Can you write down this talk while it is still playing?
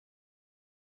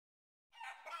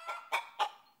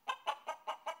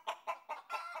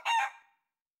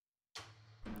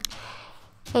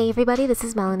Hey everybody, this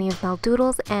is Melanie of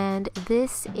Meldoodles, and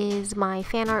this is my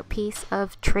fan art piece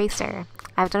of TRACER.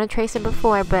 I've done a TRACER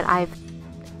before, but I've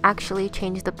actually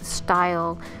changed up the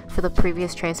style for the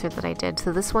previous TRACER that I did.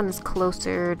 So this one is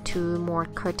closer to more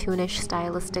cartoonish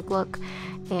stylistic look,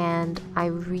 and I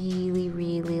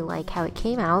really like how it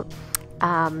came out.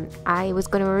 I was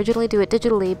going to originally do it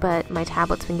digitally, but my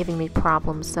tablet's been giving me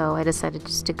problems, so I decided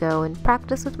just to go and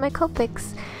practice with my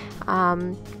Copics.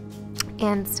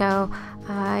 And so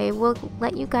I will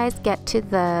let you guys get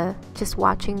to just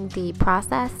watching the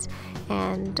process,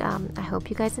 and I hope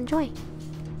you guys enjoy.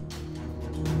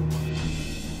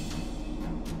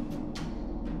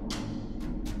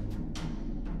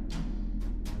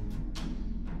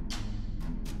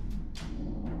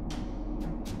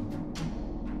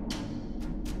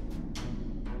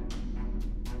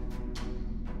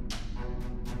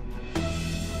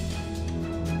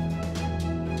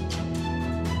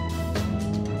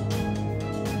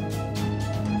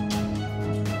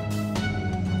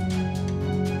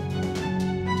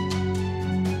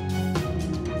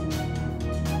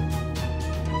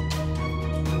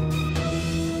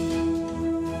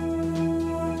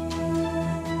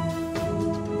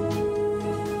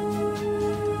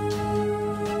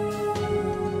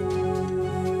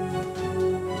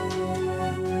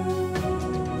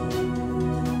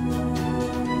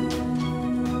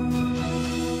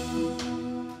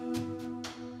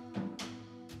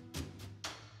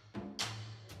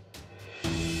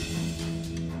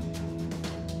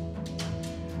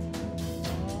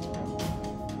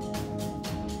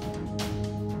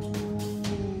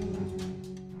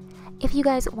 If you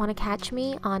guys want to catch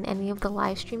me on any of the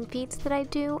live stream feeds that I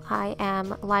do, I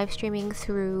am live streaming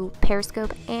through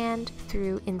Periscope and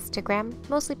through Instagram.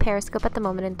 Mostly Periscope at the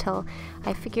moment until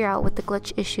I figure out what the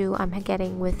glitch issue I'm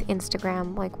getting with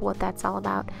Instagram, like what that's all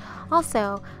about.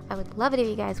 Also, I would love it if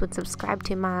you guys would subscribe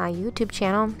to my YouTube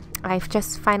channel. I've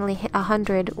just finally hit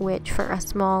 100, which for a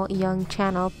small young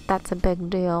channel, that's a big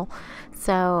deal.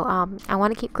 So I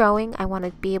want to keep growing. I want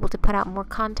to be able to put out more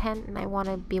content, and I want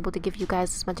to be able to give you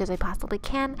guys as much as I possibly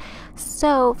can.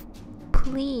 So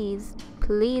please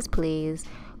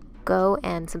go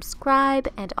and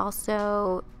subscribe, and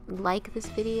also like this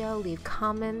video, leave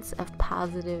comments of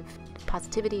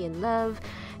positivity and love,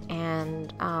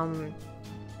 and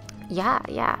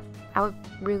yeah, I would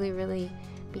really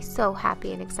be so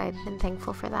happy and excited and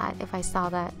thankful for that if I saw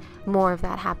that more of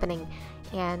that happening.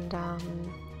 And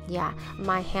yeah,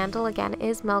 my handle again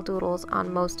is Meldoodles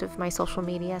on most of my social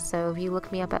media, so if you look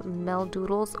me up at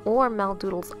Meldoodles or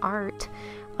Meldoodles Art,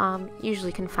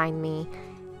 usually can find me.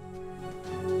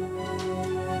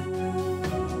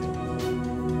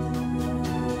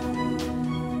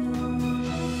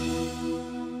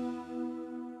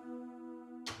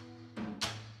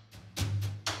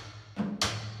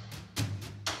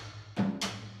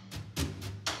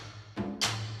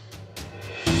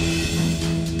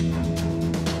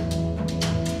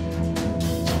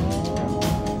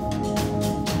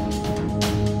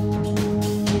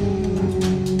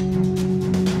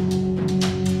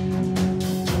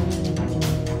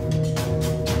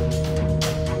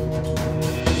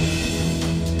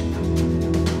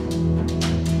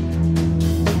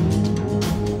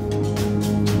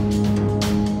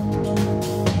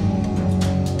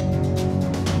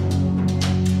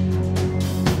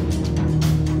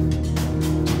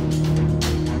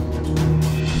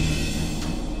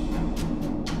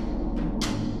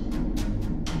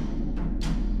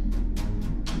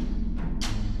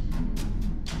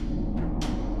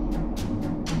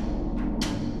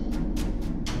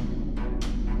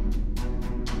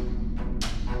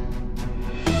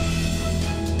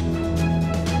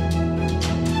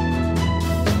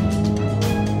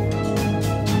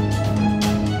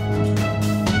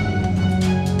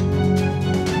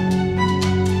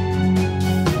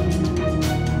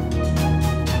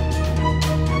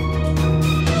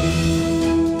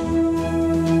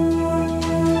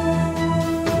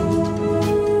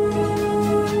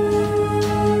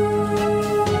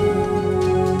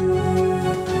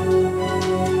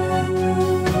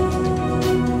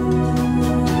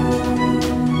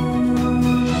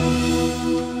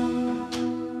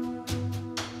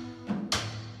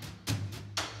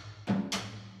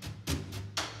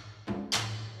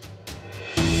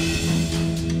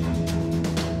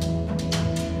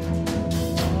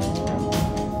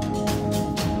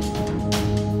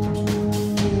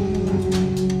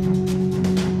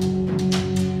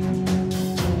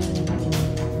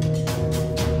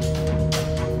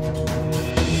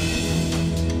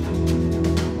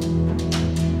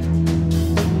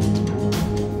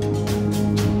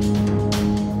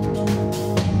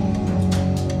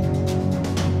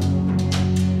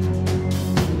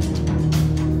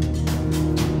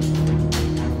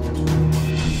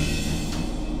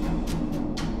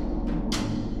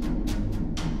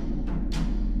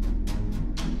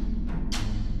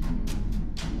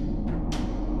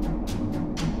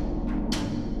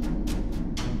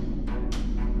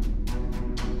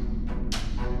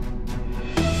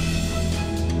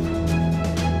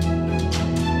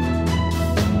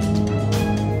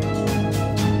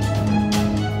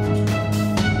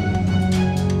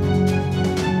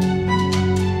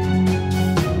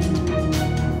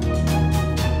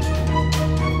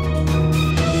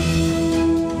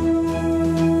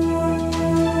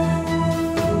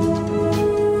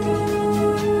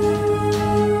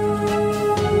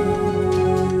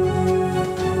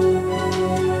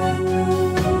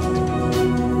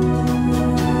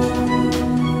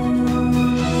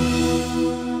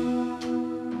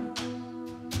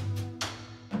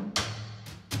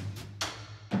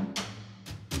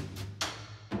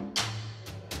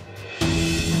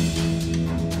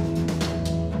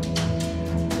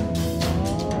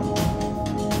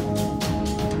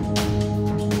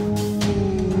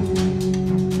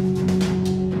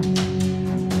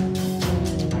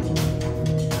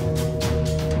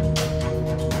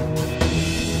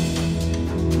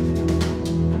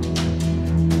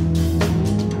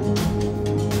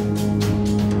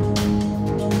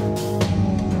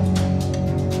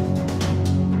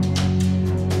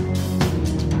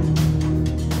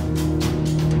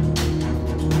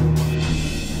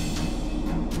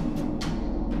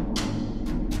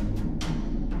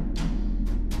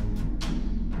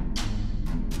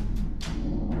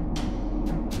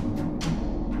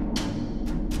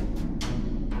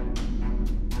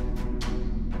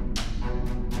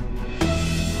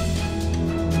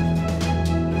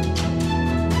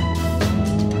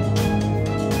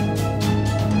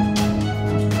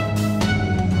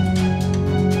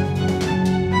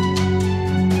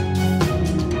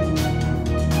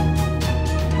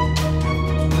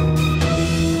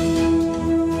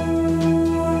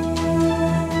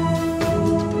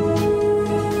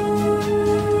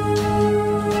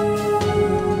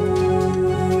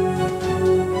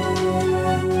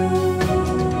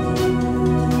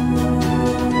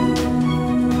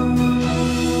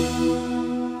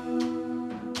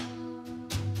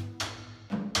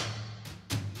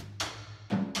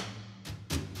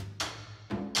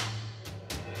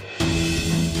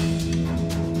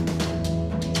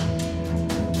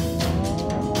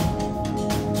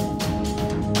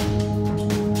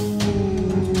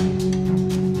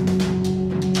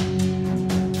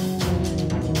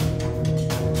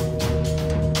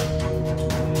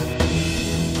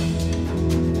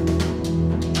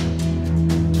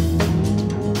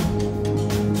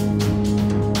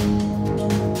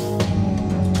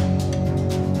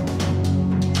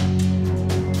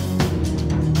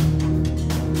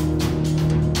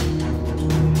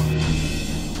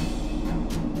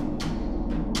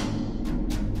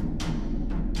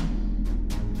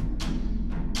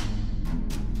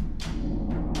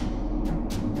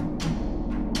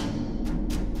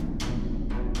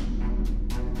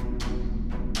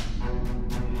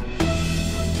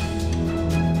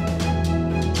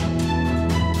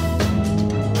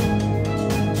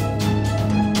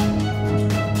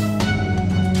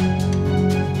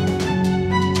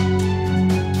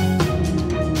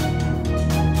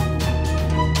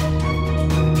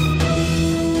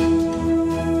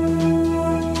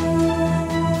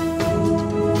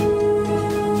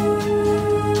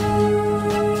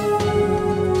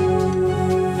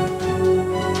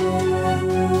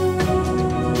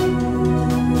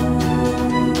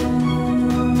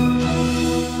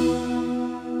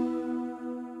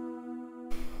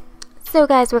 So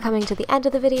guys, we're coming to the end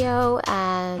of the video,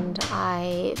 and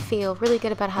I feel really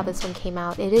good about how this one came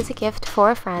out. It is a gift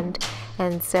for a friend,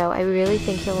 and so I really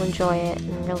think you'll enjoy it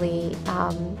and really,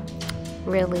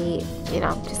 really, you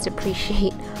know, just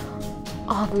appreciate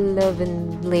all the love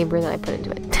and labor that I put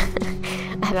into it.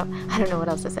 I don't know what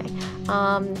else to say.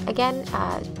 Again,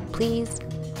 please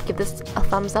give this a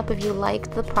thumbs up if you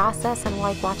liked the process and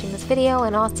like watching this video,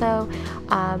 and also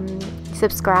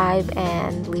subscribe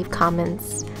and leave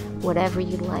comments, whatever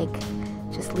you like.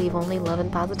 Just leave only love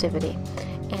and positivity,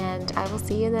 and I will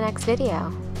see you in the next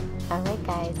video. Alright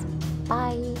guys,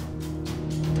 bye.